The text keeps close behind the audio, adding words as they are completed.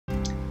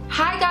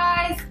Hi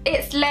guys,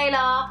 it's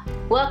Layla.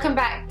 Welcome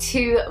back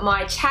to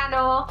my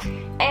channel,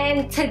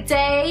 and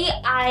today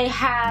I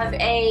have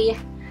a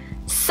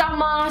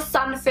summer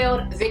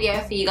sun-filled video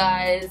for you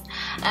guys.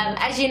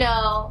 As you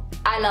know,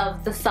 I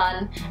love the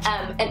sun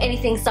and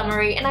anything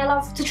summery, and I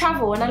love to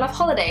travel and I love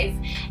holidays,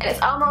 and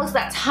it's almost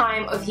that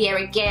time of year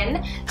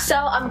again. So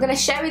I'm gonna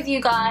share with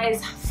you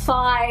guys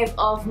 5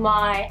 of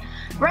my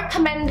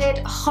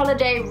recommended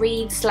holiday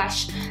reads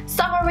slash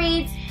summer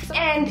reads,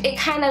 and it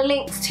kind of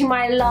links to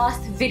my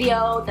last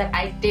video that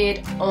I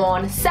did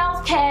on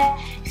self-care.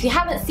 If you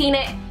haven't seen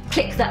it,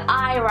 click the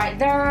I right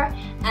there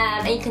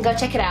and you can go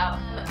check it out.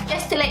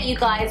 Just to let you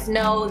guys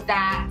know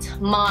that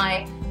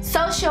my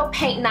social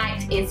paint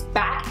night is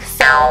back.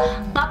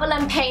 So Bubble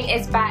and Paint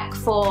is back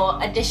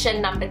for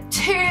edition number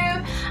 2,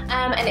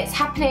 and it's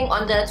happening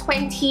on the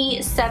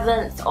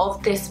 27th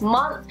of this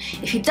month.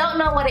 If you don't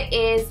know what it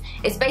is,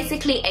 it's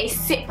basically a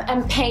sip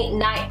and paint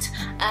night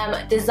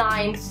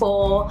designed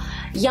for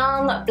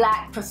young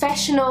black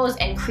professionals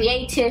and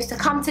creatives to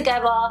come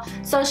together,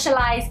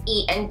 socialize,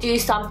 eat and do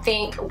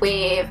something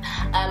with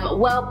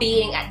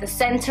well-being at the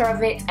center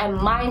of it and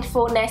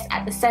mindfulness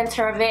at the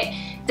center of it.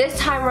 This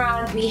time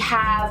around we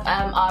have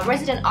our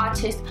resident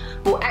artist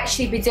will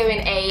actually be doing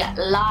a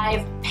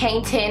live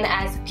painting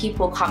as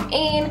people come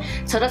in,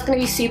 so that's going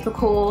to be super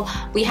cool.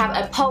 We have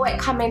a poet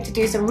coming to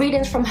do some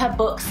readings from her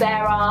book,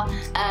 Sarah,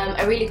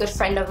 a really good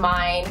friend of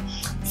mine.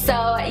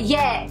 So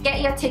yeah,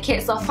 get your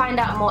tickets or find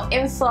out more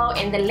info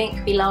in the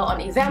link below on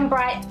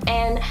Eventbrite,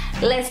 and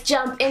let's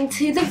jump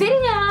into the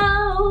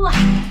video.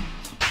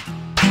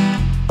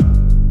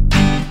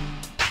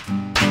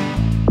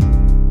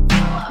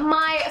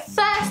 My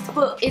first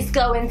book is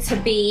going to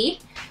be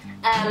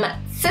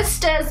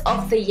Sisters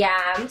of the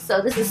Yam. So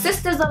this is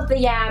Sisters of the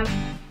Yam,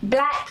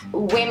 Black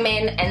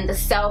Women and the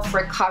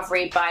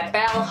Self-Recovery by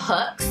Bell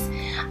Hooks.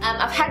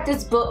 I've had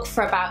this book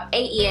for about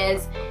 8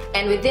 years,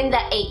 and within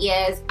that 8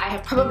 years I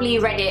have probably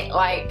read it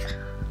like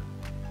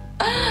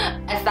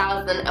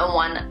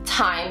 1,001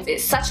 times.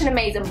 It's such an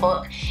amazing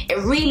book. It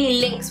really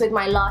links with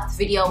my last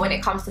video when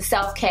it comes to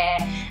self-care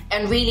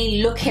and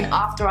really looking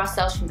after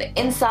ourselves from the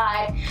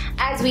inside.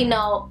 As we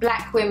know,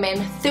 black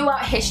women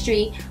throughout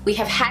history, we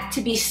have had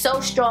to be so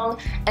strong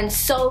and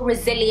so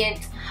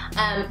resilient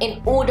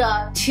in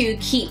order to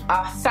keep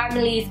our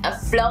families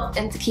afloat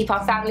and to keep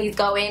our families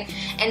going.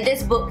 And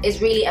this book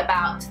is really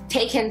about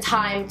taking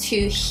time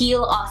to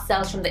heal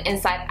ourselves from the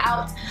inside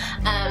out.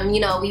 You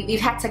know, we've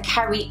had to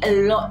carry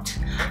a lot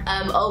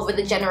over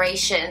the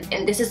generations,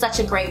 and this is such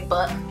a great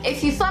book.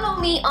 If you follow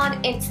me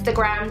on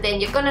Instagram, then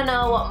you're gonna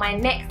know what my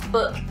next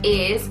book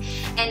is,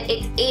 and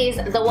it is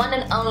the one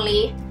and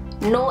only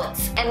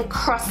Naughts and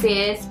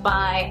Crosses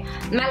by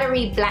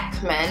Malorie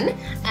Blackman.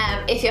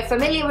 If you're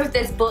familiar with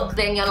this book,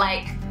 then you're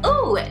like,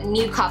 ooh,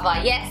 new cover.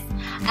 Yes,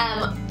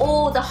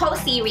 the whole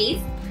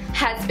series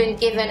has been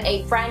given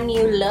a brand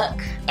new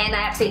look, and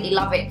I absolutely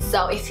love it.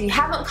 So if you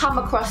haven't come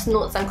across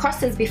Naughts and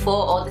Crosses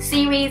before, or the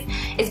series,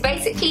 it's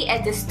basically a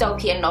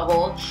dystopian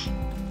novel.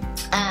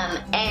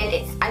 And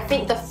it's, I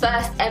think, the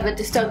first ever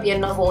dystopian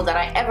novel that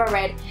I ever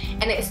read,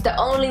 and it's the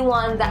only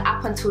one that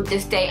up until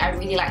this day I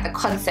really like the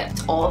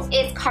concept of.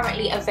 It's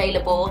currently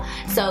available,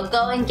 so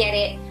go and get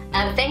it.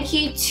 Thank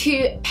you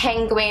to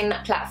Penguin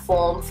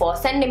platform for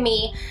sending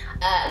me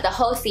the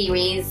whole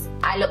series.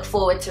 I look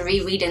forward to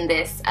rereading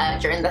this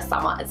during the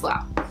summer as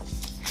well.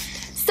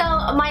 So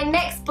my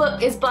next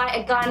book is by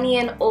a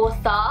Ghanaian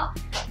author,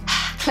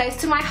 close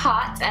to my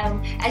heart.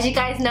 As you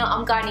guys know,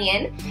 I'm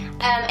Ghanaian,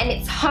 and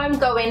it's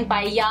Homegoing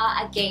by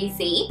Ya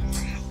Agazi.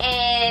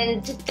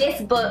 And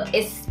this book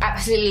is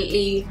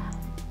absolutely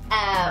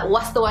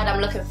what's the word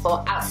I'm looking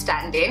for?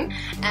 Outstanding.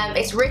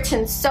 It's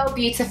written so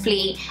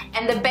beautifully,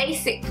 and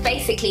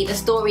basically the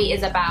story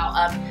is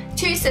about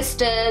 2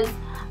 sisters,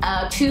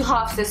 2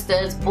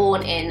 half-sisters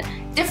born in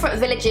different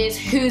villages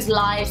whose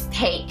lives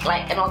take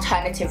like an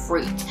alternative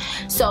route.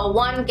 So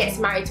one gets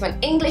married to an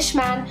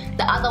Englishman,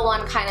 the other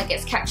one kind of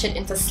gets captured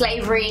into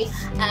slavery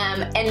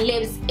and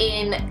lives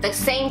in the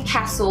same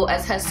castle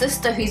as her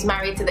sister who's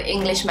married to the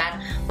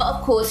Englishman, but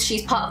of course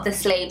she's part of the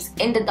slaves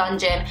in the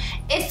dungeon.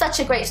 It's such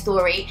a great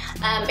story.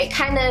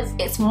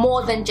 It's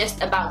more than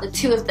just about the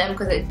 2 of them,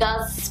 because it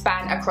does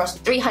span across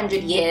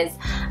 300 years.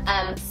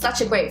 Such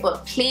a great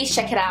book. Please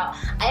check it out.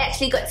 I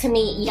actually got to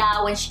meet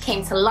Ya when she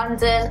came to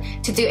London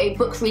to do a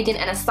book reading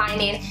and a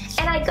signing,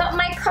 and I got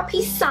my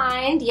copy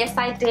signed. Yes,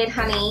 I did,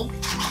 honey.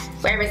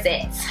 Where is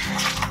it?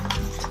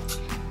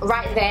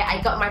 Right there,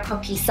 I got my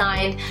copy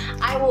signed.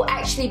 I will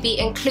actually be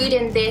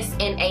including this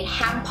in a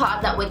hamper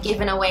that we're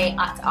giving away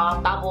at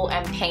our Bubble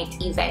and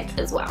Paint event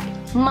as well.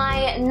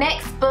 My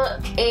next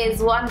book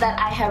is one that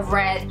I have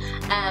read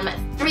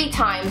 3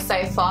 times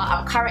so far.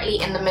 I'm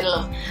currently in the middle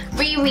of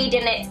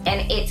rereading it,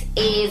 and it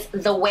is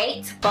The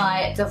Wait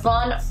by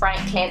Devon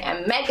Franklin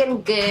and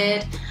Megan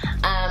Good.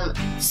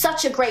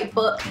 Such a great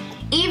book.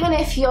 Even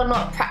if you're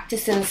not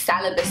practicing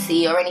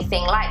celibacy or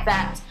anything like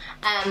that,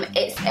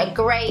 it's a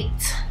great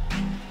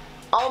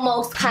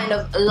almost kind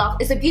of love,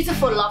 it's a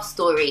beautiful love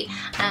story,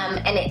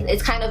 and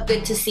it's kind of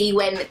good to see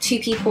when two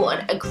people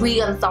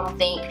agree on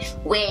something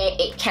where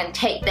it can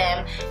take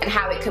them and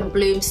how it can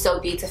bloom so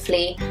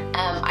beautifully.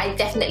 I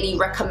definitely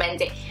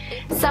recommend it.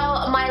 So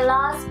my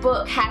last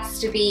book has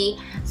to be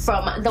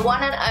from the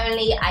one and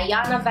only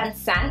Iyanla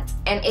Vanzant,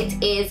 and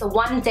it is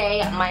One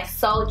Day My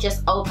Soul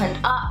Just Opened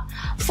Up,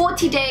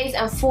 40 Days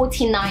and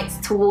 40 Nights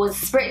Towards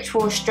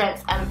Spiritual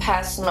Strength and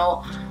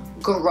Personal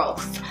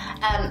Growth.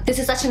 This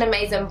is such an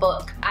amazing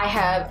book. I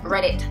have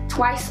read it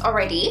twice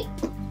already.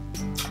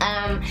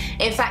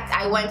 In fact,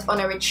 I went on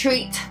a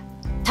retreat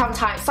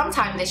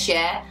sometime this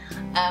year.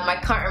 I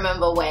can't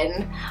remember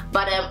when,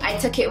 but I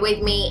took it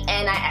with me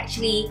and I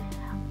actually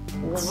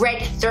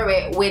read through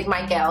it with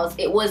my girls.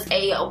 It was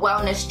a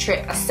wellness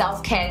trip, a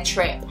self-care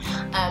trip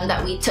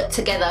that we took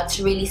together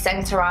to really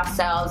center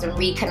ourselves and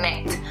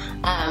reconnect.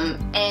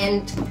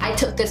 And I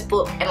took this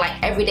book and like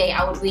every day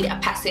I would read a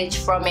passage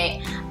from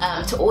it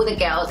to all the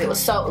girls. It was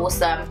so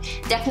awesome.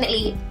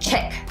 Definitely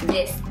check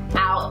this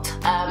out.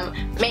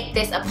 Make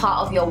this a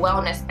part of your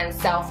wellness and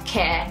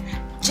self-care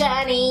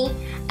journey.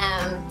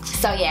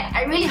 So yeah,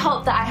 I really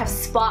hope that I have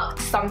sparked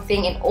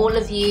something in all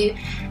of you,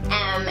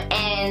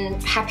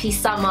 and happy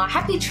summer,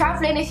 happy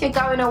traveling if you're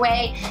going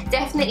away.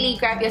 Definitely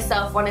grab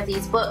yourself one of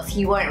these books,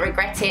 you won't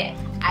regret it.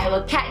 I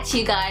will catch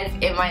you guys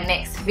in my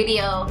next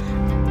video.